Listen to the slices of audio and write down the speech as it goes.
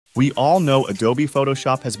We all know Adobe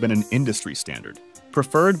Photoshop has been an industry standard,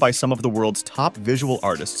 preferred by some of the world's top visual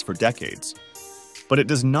artists for decades. But it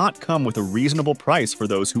does not come with a reasonable price for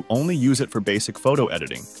those who only use it for basic photo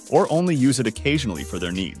editing or only use it occasionally for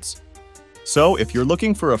their needs. So if you're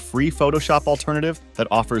looking for a free Photoshop alternative that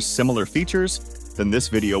offers similar features, then this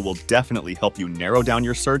video will definitely help you narrow down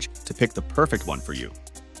your search to pick the perfect one for you.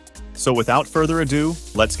 So without further ado,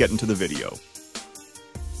 let's get into the video.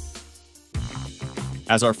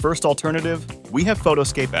 As our first alternative, we have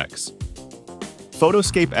Photoscape X.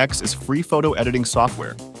 Photoscape X is free photo editing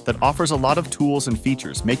software that offers a lot of tools and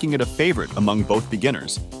features, making it a favorite among both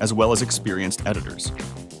beginners as well as experienced editors.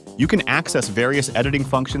 You can access various editing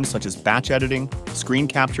functions such as batch editing, screen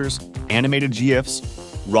captures, animated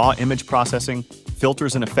GIFs, raw image processing,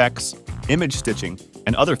 filters and effects, image stitching,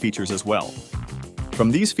 and other features as well. From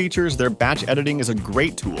these features, their batch editing is a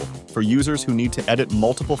great tool for users who need to edit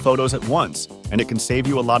multiple photos at once, and it can save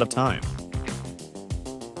you a lot of time.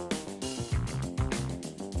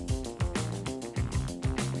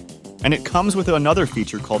 And it comes with another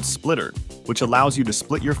feature called Splitter, which allows you to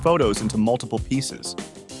split your photos into multiple pieces.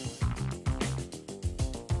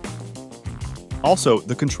 Also,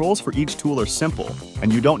 the controls for each tool are simple,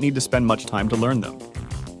 and you don't need to spend much time to learn them.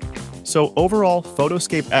 So overall,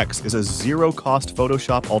 Photoscape X is a zero-cost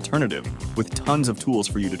Photoshop alternative with tons of tools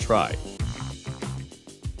for you to try.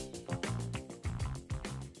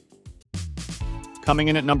 Coming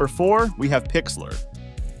in at number 4, we have Pixlr.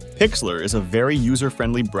 Pixlr is a very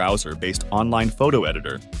user-friendly browser-based online photo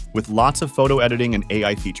editor with lots of photo editing and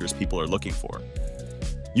AI features people are looking for.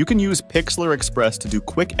 You can use Pixlr Express to do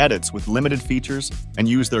quick edits with limited features and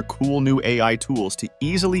use their cool new AI tools to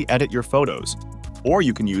easily edit your photos. Or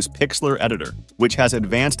you can use Pixlr Editor, which has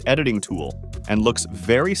advanced editing tool and looks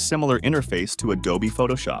very similar interface to Adobe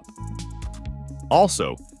Photoshop.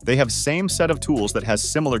 Also, they have same set of tools that has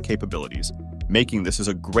similar capabilities, making this as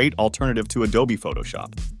a great alternative to Adobe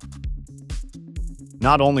Photoshop.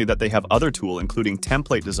 Not only that, they have other tools including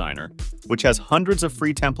Template Designer, which has hundreds of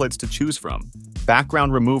free templates to choose from,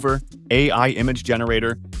 background remover, AI image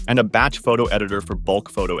generator, and a batch photo editor for bulk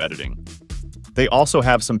photo editing. They also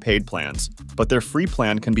have some paid plans, but their free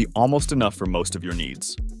plan can be almost enough for most of your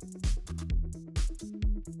needs.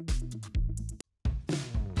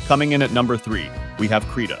 Coming in at number 3, we have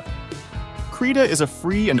Krita. Krita is a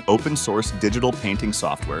free and open-source digital painting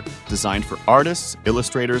software designed for artists,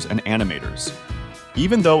 illustrators, and animators.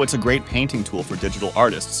 Even though it's a great painting tool for digital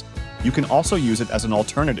artists, you can also use it as an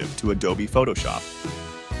alternative to Adobe Photoshop.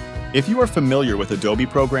 If you are familiar with Adobe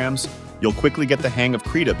programs, you'll quickly get the hang of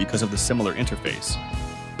Krita because of the similar interface.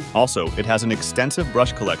 Also, it has an extensive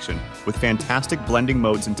brush collection with fantastic blending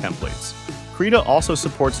modes and templates. Krita also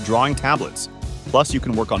supports drawing tablets, plus you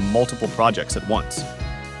can work on multiple projects at once.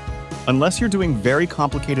 Unless you're doing very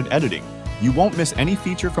complicated editing, you won't miss any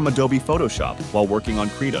feature from Adobe Photoshop while working on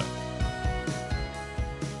Krita.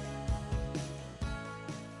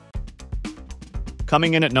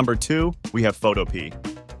 Coming in at number 2, we have Photopea.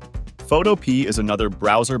 Photopea is another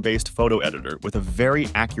browser-based photo editor with a very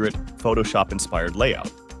accurate Photoshop-inspired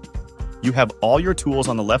layout. You have all your tools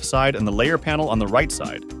on the left side and the layer panel on the right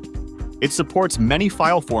side. It supports many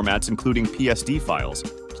file formats including PSD files,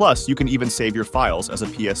 plus you can even save your files as a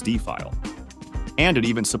PSD file. And it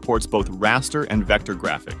even supports both raster and vector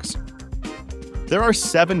graphics. There are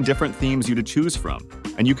 7 different themes you to choose from,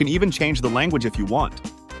 and you can even change the language if you want.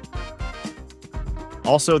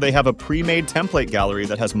 Also, they have a pre-made template gallery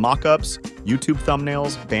that has mock-ups, YouTube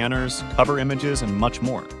thumbnails, banners, cover images, and much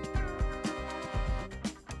more.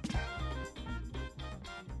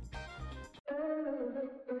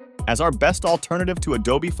 As our best alternative to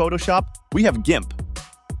Adobe Photoshop, we have Gimp.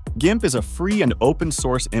 Gimp is a free and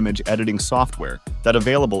open-source image editing software that's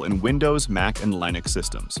available in Windows, Mac, and Linux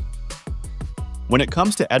systems. When it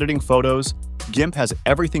comes to editing photos, Gimp has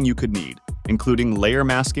everything you could need, including layer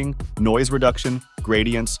masking, noise reduction,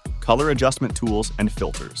 gradients, color adjustment tools, and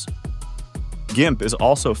filters. Gimp is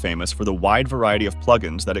also famous for the wide variety of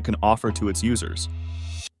plugins that it can offer to its users.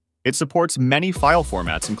 It supports many file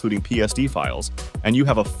formats including PSD files, and you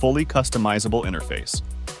have a fully customizable interface.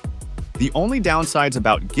 The only downsides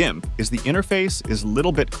about Gimp is the interface is a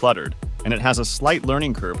little bit cluttered, and it has a slight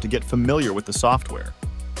learning curve to get familiar with the software.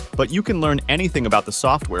 But you can learn anything about the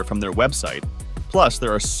software from their website. Plus,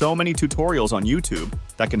 there are so many tutorials on YouTube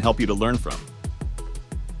that can help you to learn from.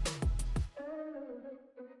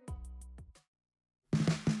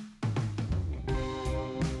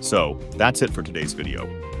 So, that's it for today's video.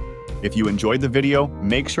 If you enjoyed the video,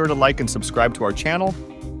 make sure to like and subscribe to our channel,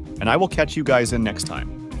 and I will catch you guys in next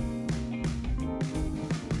time.